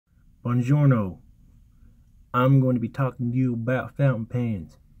Buongiorno. I'm going to be talking to you about fountain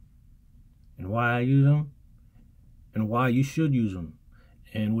pens and why I use them and why you should use them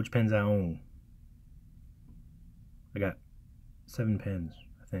and which pens I own. I got 7 pens,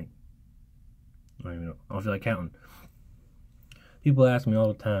 I think. I don't even know. I don't feel like counting. People ask me all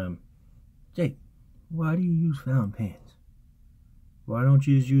the time, Jake, why do you use fountain pens? Why don't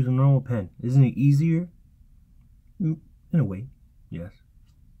you just use a normal pen? Isn't it easier? In a way, yes.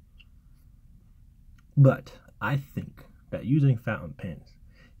 But I think that using fountain pens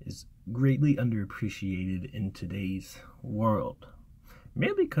is greatly underappreciated in today's world.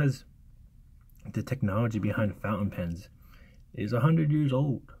 Maybe because the technology behind fountain pens is 100 years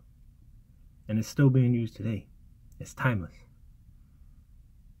old and it's still being used today. It's timeless.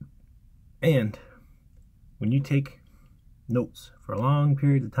 And when you take notes for a long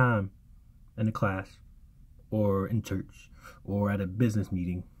period of time in a class or in church or at a business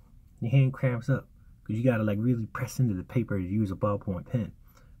meeting, your hand cramps up because you gotta really press into the paper to use a ballpoint pen.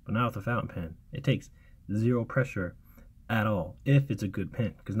 But now with a fountain pen, it takes zero pressure at all if it's a good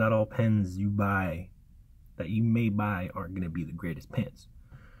pen, because not all pens you may buy aren't gonna be the greatest pens.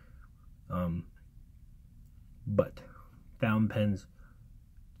 But fountain pens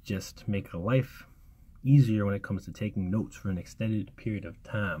just make life easier when it comes to taking notes for an extended period of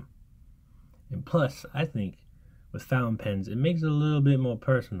time. And plus, I think with fountain pens, it makes it a little bit more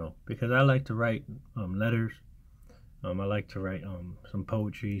personal, because I like to write letters. I like to write some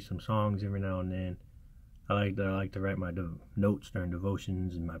poetry, some songs every now and then. I like to write my notes during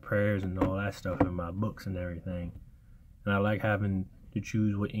devotions and my prayers and all that stuff in my books and everything. And I like having to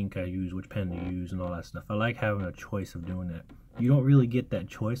choose what ink I use, which pen to use, and all that stuff. I like having a choice of doing that. You don't really get that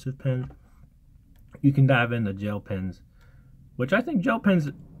choice with pens. You can dive into gel pens, which I think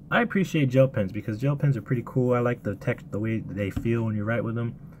I appreciate gel pens because gel pens are pretty cool. I like the way they feel when you write with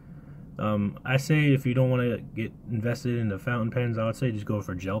them. I say if you don't want to get invested in the fountain pens, I would say just go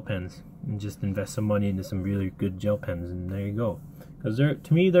for gel pens and just invest some money into some really good gel pens, and there you go. Because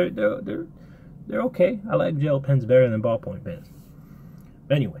to me they're okay. I like gel pens better than ballpoint pens.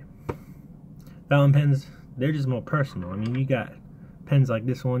 But anyway, fountain pens, they're just more personal. I mean, you got pens like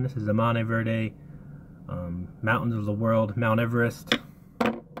this one. This is the Monteverde Mountains of the World, Mount Everest.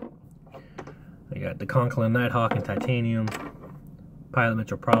 I got the Conklin Nighthawk in titanium, Pilot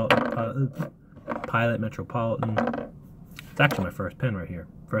Metropolitan. It's actually my first pen right here.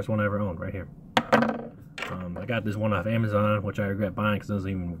 First one I ever owned right here. I got this one off Amazon, which I regret buying because it doesn't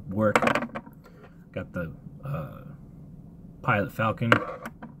even work. Got the Pilot Falcon,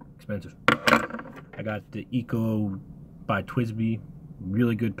 expensive. I got the Eco by Twisby,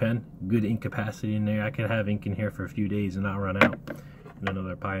 really good pen, good ink capacity in there. I could have ink in here for a few days and not run out. And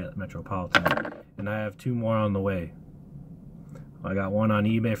another Pilot Metropolitan. And I have 2 more on the way. I got one on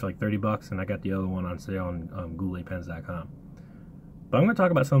eBay for like 30 bucks, and I got the other one on sale on gouletpens.com. But I'm going to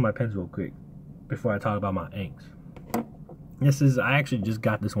talk about some of my pens real quick before I talk about my inks. I actually just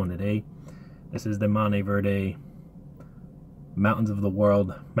got this one today. This is the Monteverde Mountains of the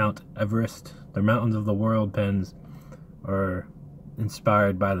World, Mount Everest. The Mountains of the World pens are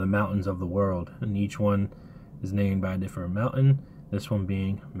inspired by the mountains of the world, and each one is named by a different mountain, this one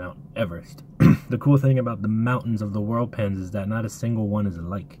being Mount Everest. The cool thing about the Mountains of the World pens is that not a single one is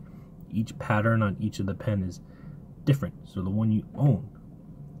alike. Each pattern on each of the pen is different, so the one you own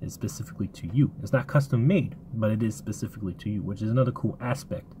is specifically to you. It's not custom made, but it is specifically to you, which is another cool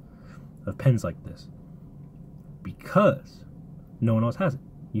aspect of pens like this, because no one else has it.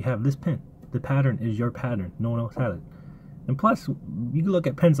 You have this pen. The pattern is your pattern. No one else has it. And plus, you can look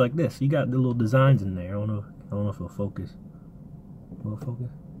at pens like this. You got the little designs in there. I don't know if it'll focus. Will it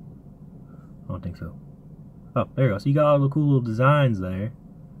focus? I don't think so. Oh, there you go. So you got all the cool little designs there.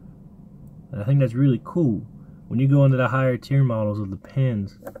 And I think that's really cool. When you go into the higher tier models of the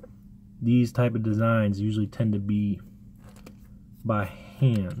pens, these type of designs usually tend to be by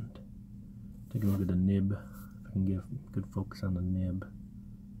hand. Take a look at the nib. If I can get a good focus on the nib.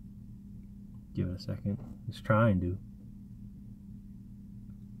 Give it a second. It's trying to.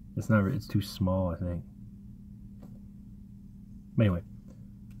 It's too small, I think. But anyway,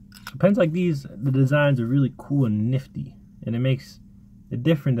 so pens like these, the designs are really cool and nifty, and it makes it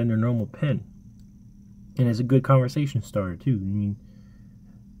different than your normal pen. And it's a good conversation starter too. I mean,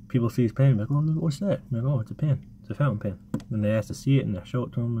 people see this pen, like, oh, what's that? I'm like, oh, it's a pen. It's a fountain pen. And they ask to see it, and I show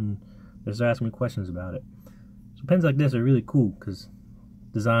it to them, and they start asking me questions about it. So pens like this are really cool because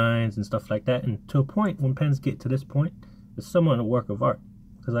designs and stuff like that. And to a point, when pens get to this point, it's somewhat a work of art.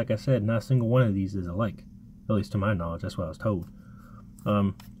 Because like I said, not a single one of these is alike. At least to my knowledge, that's what I was told.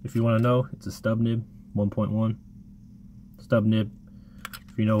 If you want to know, it's a stub nib 1.1 stub nib.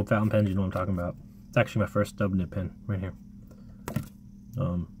 If you know fountain pens, you know what I'm talking about. It's actually my first stub nib pen right here.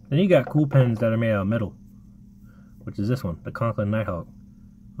 Then you got cool pens that are made out of metal, which is this one, the Conklin Nighthawk.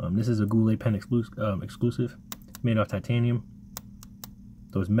 This is a Goulet pen exclusive, made out of titanium.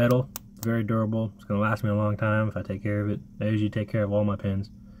 So it's metal, very durable. It's gonna last me a long time if I take care of it. I usually take care of all my pens,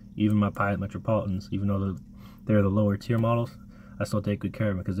 even my Pilot Metropolitans. Even though they're the lower tier models, I still take good care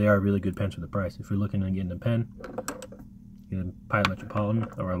of them because they are really good pens for the price. If you're looking at getting a pen, get a Pilot Metropolitan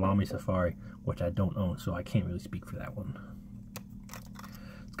or a Lamy Safari, which I don't own, so I can't really speak for that one.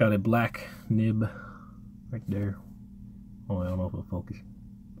 It's got a black nib right there. Oh, I don't know if it'll focus.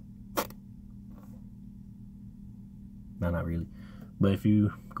 No, not really. But if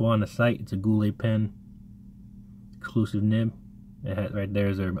you go on the site, it's a Goulet pen exclusive nib. It has, right there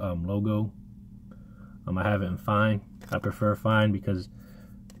is their logo. I have it in fine. I prefer fine because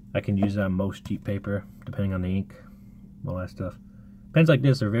I can use it on most cheap paper, depending on the ink, all that stuff. Pens like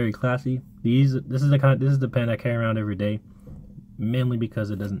this are very classy. This is the pen I carry around every day, mainly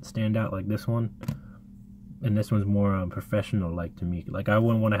because it doesn't stand out like this one, and this one's more professional-like to me. Like I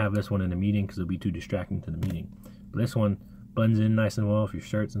wouldn't want to have this one in a meeting because it'll be too distracting to the meeting. But this one blends in nice and well with your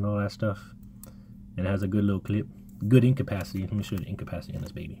shirts and all that stuff, and it has a good little clip, good ink capacity. Let me show you the ink capacity on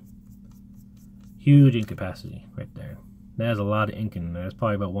this baby. Huge ink capacity right there. That has a lot of ink in there. It's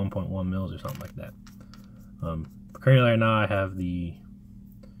probably about 1.1 mils or something like that. Currently right now I have the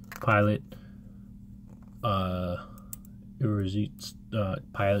Pilot Pilot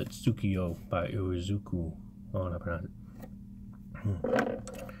Tsukiyo by Irizuku. Oh, I pronounce it.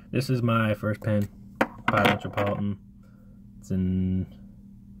 This is my first pen, Pilot Metropolitan. It's in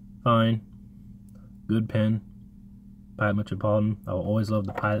fine, good pen, Pilot Metropolitan. I will always love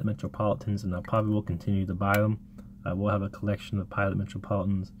the Pilot Metropolitans, and I probably will continue to buy them. I will have a collection of Pilot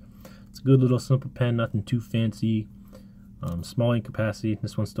Metropolitans. It's a good little simple pen, nothing too fancy. Small ink capacity.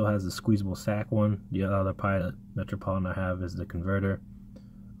 This one still has the squeezable sack one. The other Pilot Metropolitan I have is the converter.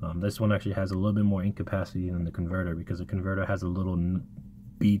 This one actually has a little bit more ink capacity than the converter because the converter has a little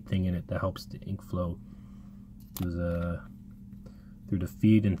bead thing in it that helps the ink flow through the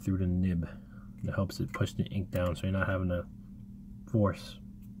feed and through the nib. It helps it push the ink down so you're not having to force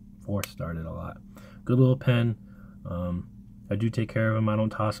start it a lot. Good little pen. I do take care of them. I don't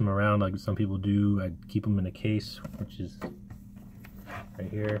toss them around like some people do. I keep them in a case, which is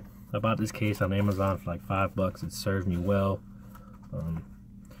right here. I bought this case on Amazon for like $5. It served me well.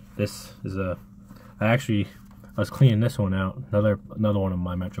 This is I was cleaning this one out, another one of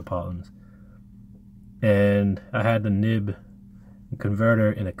my Metropolitans, and I had the nib and converter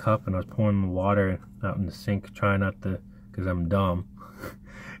in a cup, and I was pouring the water out in the sink, trying not to, because I'm dumb,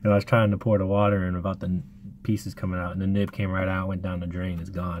 and I was trying to pour the water in about the pieces coming out, and the nib came right out, went down the drain, it's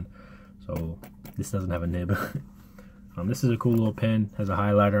gone. So this doesn't have a nib. This is a cool little pen, has a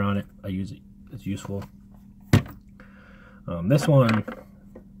highlighter on it. I use it, it's useful. This one,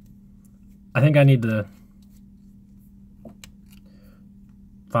 I think I need to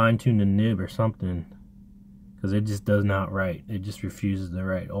fine-tune the nib or something, because it just does not write. It just refuses to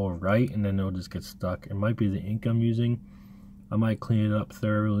write. Or write, and then it'll just get stuck. It might be the ink I'm using. I might clean it up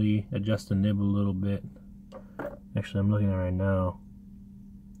thoroughly, adjust the nib a little bit. Actually, I'm looking at it right now.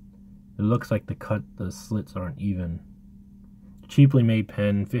 It looks like the slits aren't even. Cheaply made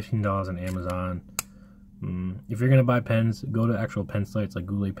pen, $15 on Amazon. If you're gonna buy pens, go to actual pen sites like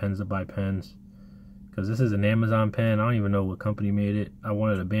Goulet Pens to buy pens. Because this is an Amazon pen. I don't even know what company made it. I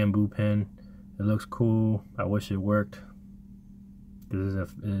wanted a bamboo pen. It looks cool. I wish it worked. This is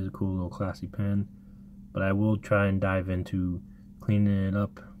a cool little classy pen. But I will try and dive into cleaning it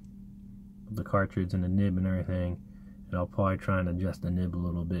up, the cartridge and the nib and everything, and I'll probably try and adjust the nib a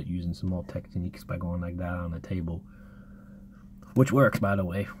little bit using some old techniques by going like that on the table, which works, by the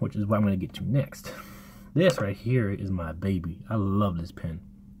way, which is what I'm going to get to next. This right here is my baby. I love this pen.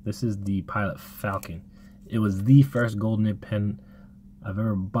 This is the Pilot Falcon. It was the first gold nib pen I've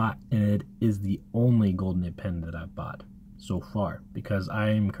ever bought, and it is the only gold nib pen that I've bought so far, because I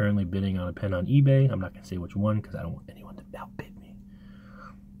am currently bidding on a pen on eBay. I'm not going to say which one because I don't want anyone to outbid me.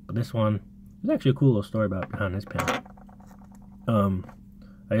 But this one, there's actually a cool little story behind this pen.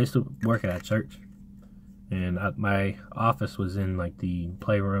 I used to work at a church, and my office was in like the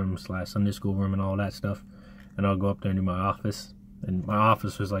playroom / Sunday school room and all that stuff. And I'll go up there and do my office, and my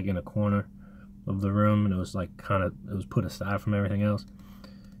office was like in a corner of the room, and it was like it was put aside from everything else.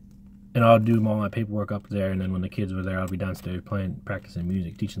 And I'll do all my paperwork up there, and then when the kids were there, I'll be downstairs practicing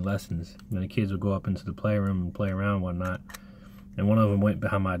music, teaching lessons. And then the kids would go up into the playroom and play around and whatnot. And one of them went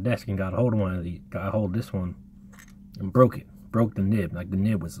behind my desk and got a hold of one of these, got a hold of this one, and broke it. Broke the nib. Like the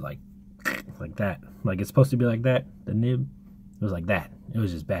nib was like that. Like it's supposed to be like that, the nib. It was like that. It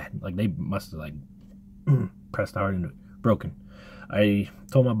was just bad. Like they must have like pressed hard into it. Broken. I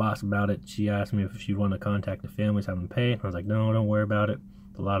told my boss about it. She asked me if she'd want to contact the families, have them pay. I was like, no, don't worry about it.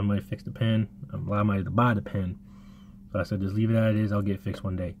 It's a lot of money to fix the pen. A lot of money to buy the pen. So I said, just leave it as it is. I'll get it fixed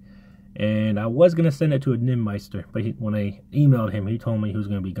one day. And I was going to send it to a Nimmeister, but when I emailed him, he told me he was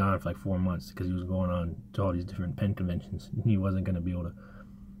going to be gone for like 4 months because he was going on to all these different pen conventions. He wasn't going to be able to.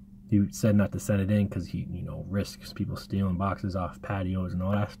 He said not to send it in because he, risks people stealing boxes off patios and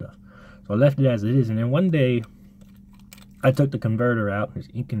all that stuff. So I left it as it is. And then one day, I took the converter out. There's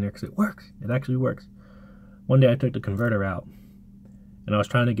ink in there because it works. It actually works. One day I took the converter out, and I was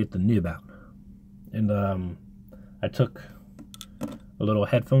trying to get the nib out. And I took a little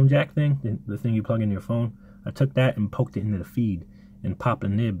headphone jack thing, the thing you plug in your phone. I took that and poked it into the feed and popped the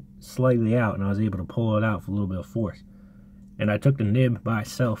nib slightly out, and I was able to pull it out with a little bit of force. And I took the nib by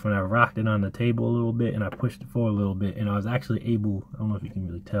itself and I rocked it on the table a little bit and I pushed it forward a little bit, and I was actually able, I don't know if you can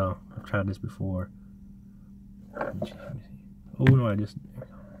really tell, I've tried this before. Let me see. Oh no, let me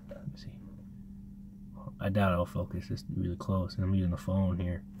see. I doubt it'll focus, it's really close and I'm using the phone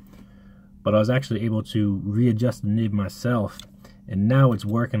here. But I was actually able to readjust the nib myself, and now it's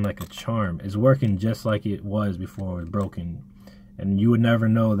working like a charm. It's working just like it was before it was broken. And you would never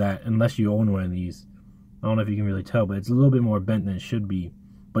know that unless you own one of these. I don't know if you can really tell, but it's a little bit more bent than it should be.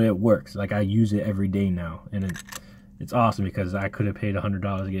 But it works. Like, I use it every day now. And it's awesome because I could have paid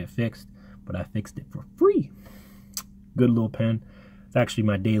 $100 to get it fixed, but I fixed it for free. Good little pen. It's actually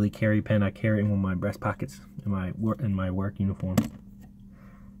my daily carry pen. I carry it in one of my breast pockets in my work uniform.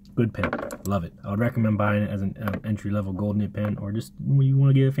 Good pen. Love it. I would recommend buying it as an entry-level gold nib pen, or just when you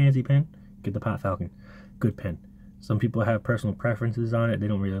want to get a fancy pen, get the Pot Falcon. Good pen. Some people have personal preferences on it. They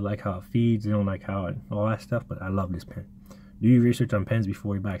don't really like how it feeds. They don't like how it, all that stuff, but I love this pen. Do your research on pens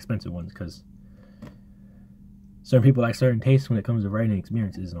before you buy expensive ones, because certain people like certain tastes when it comes to writing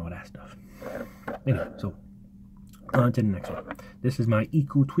experiences and all that stuff. Anyway, so on to the next one. This is my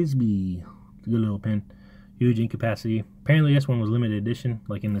Eco Twisby. It's a good little pen. Huge ink capacity. Apparently this one was limited edition,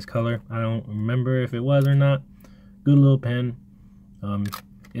 like in this color. I don't remember if it was or not. Good little pen.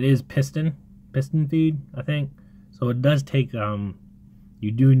 It is piston feed, I think. So it does take,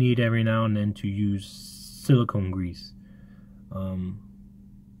 you do need every now and then to use silicone grease,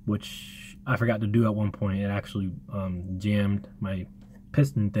 which I forgot to do at one point. It actually jammed my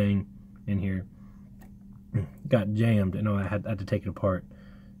piston thing in here. Got jammed, and I had to take it apart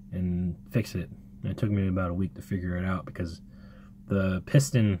and fix it. And it took me about a week to figure it out because the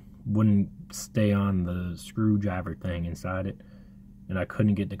piston wouldn't stay on the screwdriver thing inside it, and I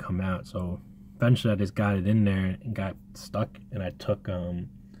couldn't get it to come out. So eventually I just got it in there and got stuck, and I took a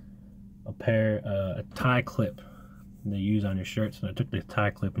tie clip they use on your shirts, and I took the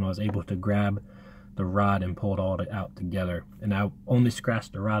tie clip and I was able to grab the rod and pull it all out together. And I only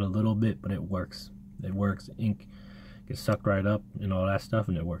scratched the rod a little bit, but it works. It works. Ink gets sucked right up and all that stuff,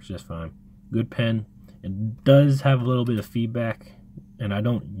 and it works just fine. Good pen. It does have a little bit of feedback, and I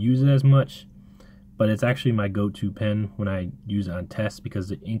don't use it as much, but it's actually my go-to pen when I use it on tests because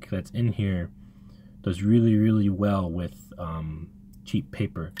the ink that's in here does really, really well with cheap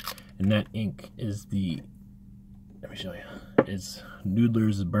paper. And that ink is let me show you, it's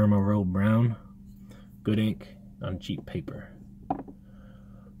Noodler's Burma Road Brown. Good ink on cheap paper.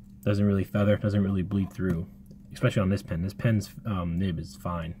 Doesn't really feather, doesn't really bleed through, especially on this pen. This pen's nib is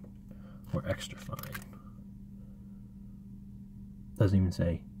fine, or extra fine. Doesn't even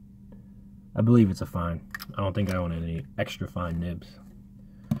say. I believe it's a fine. I don't think I own any extra fine nibs.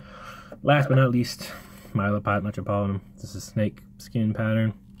 Last but not least, my other Pilot Metropolitan. This is snake skin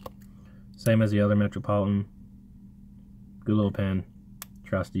pattern. Same as the other Metropolitan. Good little pen.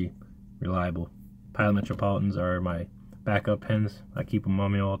 Trusty. Reliable. Pilot Metropolitans are my backup pens. I keep them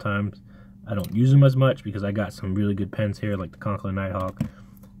on me all times. I don't use them as much because I got some really good pens here, like the Conqueror Nighthawk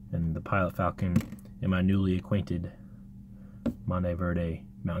and the Pilot Falcon, and my newly acquainted Monte Verde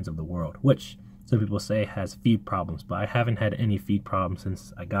Mountains of the World, which some people say has feed problems, but I haven't had any feed problems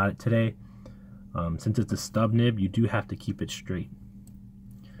since I got it today. Since it's a stub nib, you do have to keep it straight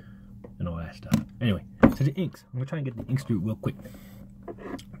and all that stuff. Anyway, to the inks. I'm gonna try and get the inks through real quick.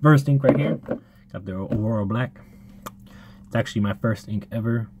 First ink right here, got the Aurora Black. It's actually my first ink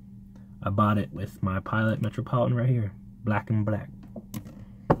ever. I bought it with my Pilot Metropolitan right here, black and black.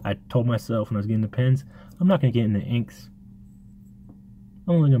 I told myself when I was getting the pens, I'm not gonna get into inks.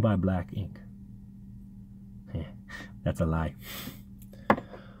 I'm only gonna buy black ink. That's a lie.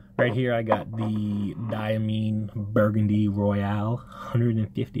 Right here I got the Diamine Burgundy Royale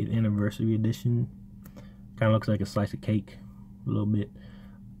 150th Anniversary Edition. Kind of looks like a slice of cake, a little bit.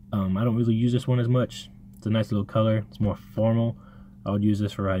 I don't really use this one as much. It's a nice little color. It's more formal. I would use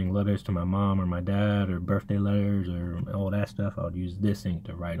this for writing letters to my mom or my dad, or birthday letters, or all that stuff. I would use this ink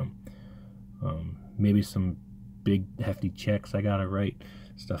to write them. Maybe some big hefty checks I gotta write,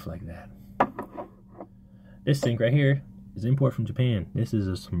 stuff like that. This ink right here is import from Japan. This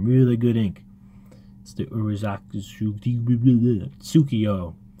is some really good ink. It's the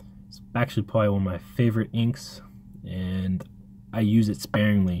Tsukio. It's actually probably one of my favorite inks, and I use it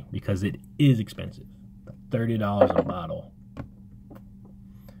sparingly because it is expensive. $30 a bottle.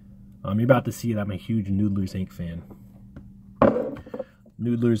 You're about to see that I'm a huge Noodler's ink fan.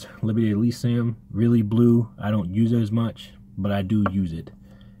 Noodler's Liberty Elysium, really blue. I don't use it as much, but I do use it.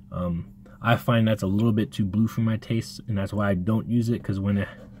 I find that's a little bit too blue for my taste, and that's why I don't use it, because when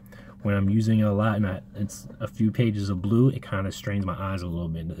I'm using it a lot and it's a few pages of blue, it kind of strains my eyes a little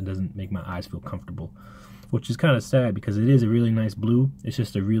bit. It doesn't make my eyes feel comfortable, which is kind of sad because it is a really nice blue. It's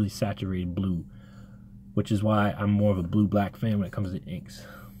just a really saturated blue, which is why I'm more of a blue-black fan when it comes to inks.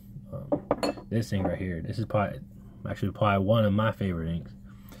 This ink right here, this is probably one of my favorite inks.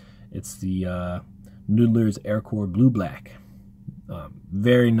 It's the Noodler's Aircore Blue Black.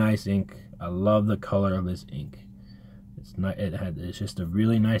 Very nice ink. I love the color of this ink. It's just a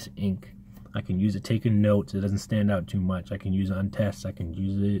really nice ink. I can use it taking notes. It doesn't stand out too much. I can use it on tests. I can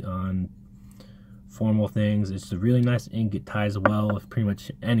use it on formal things. It's a really nice ink. It ties well with pretty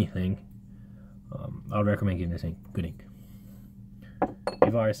much anything. I would recommend getting this ink. Good ink.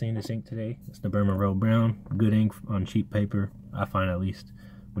 You've already seen this ink today. It's the Burma Road Brown. Good ink on cheap paper, I find, at least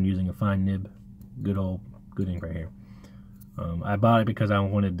when using a fine nib. Good ink right here. I bought it because I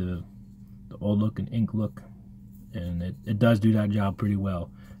wanted the old look and ink look, and it does do that job pretty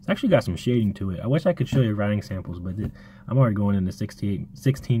well. It's actually got some shading to it. I wish I could show you writing samples, but I'm already going into 16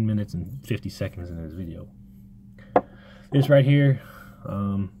 minutes and 50 seconds in this video. This right here,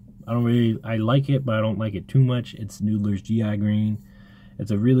 I like it, but I don't like it too much. It's Noodler's GI Green. It's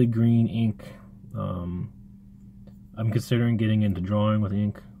a really green ink. I'm considering getting into drawing with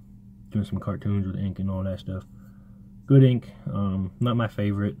ink, doing some cartoons with ink and all that stuff. Good ink. Not my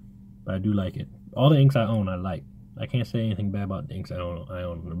favorite, but I do like it. All the inks I own, I like. I can't say anything bad about the inks I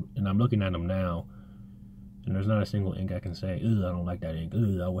own, and I'm looking at them now, and there's not a single ink I can say, "Ugh, I don't like that ink.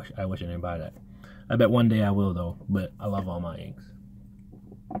 Ugh, I wish I didn't buy that." I bet one day I will, though. But I love all my inks.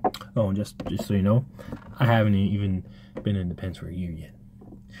 Oh, and just so you know, I haven't even been in the pens for a year yet.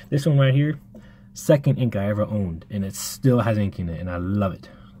 This one right here, second ink I ever owned, and it still has ink in it, and I love it.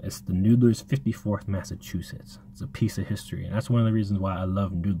 It's the Noodler's 54th Massachusetts. It's a piece of history, and that's one of the reasons why I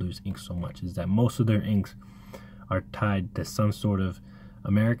love Noodler's ink so much, is that most of their inks are tied to some sort of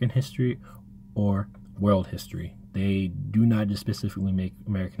American history or world history. They do not just specifically make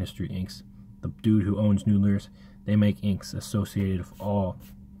American history inks. The dude who owns Noodler's, they make inks associated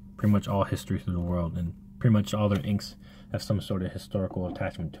with pretty much all history through the world, and pretty much all their inks have some sort of historical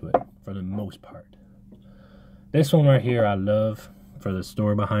attachment to it, for the most part. This one right here I love for the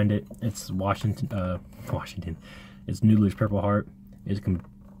story behind it. It's Washington. It's Noodler's Purple Heart.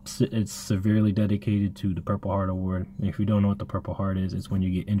 It's severely dedicated to the Purple Heart Award. And if you don't know what the Purple Heart is, it's when you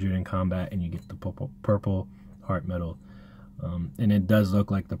get injured in combat and you get the Purple Heart Medal. And it does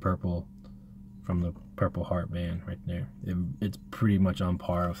look like the purple from the Purple Heart band right there. It's pretty much on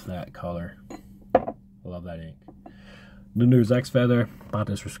par with that color. I love that ink. Noodler's X Feather. Bought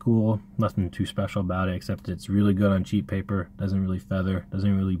this for school. Nothing too special about it, except it's really good on cheap paper. Doesn't really feather.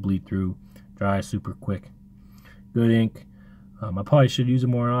 Doesn't really bleed through. Dries super quick. Good ink. I probably should use it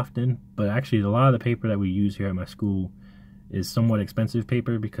more often, but actually a lot of the paper that we use here at my school is somewhat expensive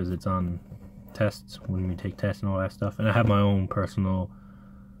paper because it's on tests, when we take tests and all that stuff. And I have my own personal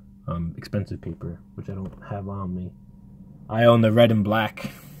expensive paper, which I don't have on me. I own the red and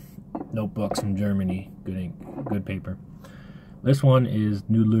black notebooks from Germany. Good ink, good paper. This one is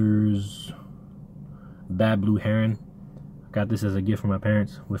Noodler's Bad Blue Heron. I got this as a gift from my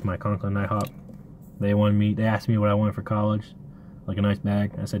parents with my Conklin Nighthawk. They asked me what I wanted for college, like a nice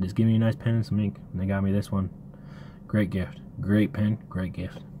bag. I said, just give me a nice pen and some ink, and they got me this one. Great gift, great pen, great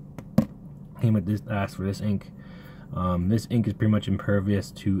gift. Came with this. I asked for this ink. This ink is pretty much impervious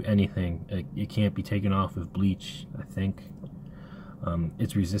to anything. It can't be taken off with bleach, I think.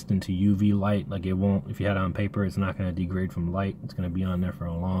 It's resistant to UV light. Like, it won't, if you had it on paper, it's not going to degrade from light. It's going to be on there for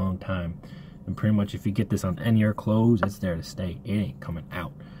a long time. And pretty much if you get this on any of your clothes, it's there to stay. It ain't coming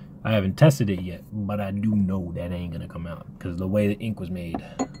out. I haven't tested it yet, but I do know that ain't going to come out because of the way the ink was made.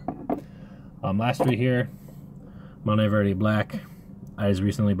 Last right here, Monteverde Black. I just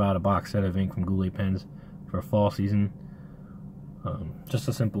recently bought a box set of ink from Goulet Pens for fall season. Just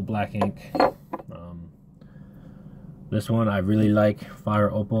a simple black ink. This one I really like,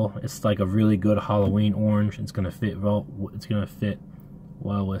 Fire Opal. It's like a really good Halloween orange. It's gonna fit well. It's gonna fit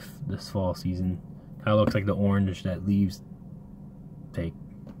well with this fall season. Kind of looks like the orange that leaves take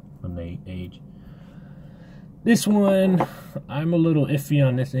when they age. This one, I'm a little iffy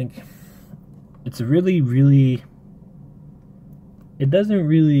on this ink. It's really. It doesn't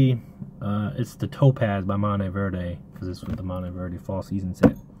really. It's the Topaz by Monteverde, because it's with the Monteverde fall season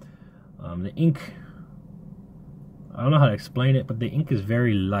set. The ink, I don't know how to explain it, but the ink is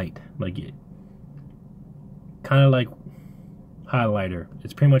very light. Like it, kind of like highlighter.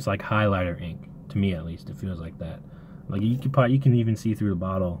 It's pretty much like highlighter ink, to me at least. It feels like that. Like you can even see through the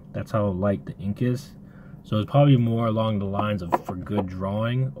bottle. That's how light the ink is. So it's probably more along the lines of for good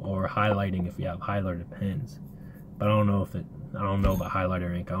drawing or highlighting if you have highlighter pens. But I don't know about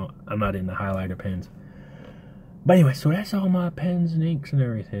highlighter ink. I'm not into highlighter pens. But anyway, so that's all my pens and inks and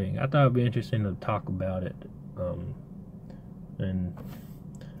everything. I thought it'd be interesting to talk about it. And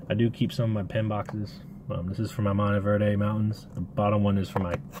I do keep some of my pen boxes. This is for my Monteverde Mountains. The bottom one is for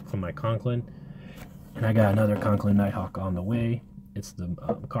my Conklin. And I got another Conklin Nighthawk on the way. It's the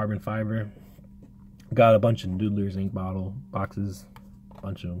carbon fiber. Got a bunch of Noodlers ink boxes. A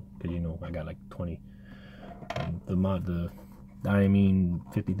bunch of them, because you know I got like 20. The Diamine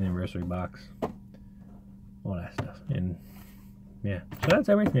 50th anniversary box. All that stuff. And yeah, so that's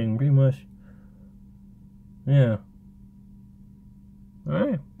everything pretty much. Yeah.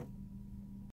 Alright.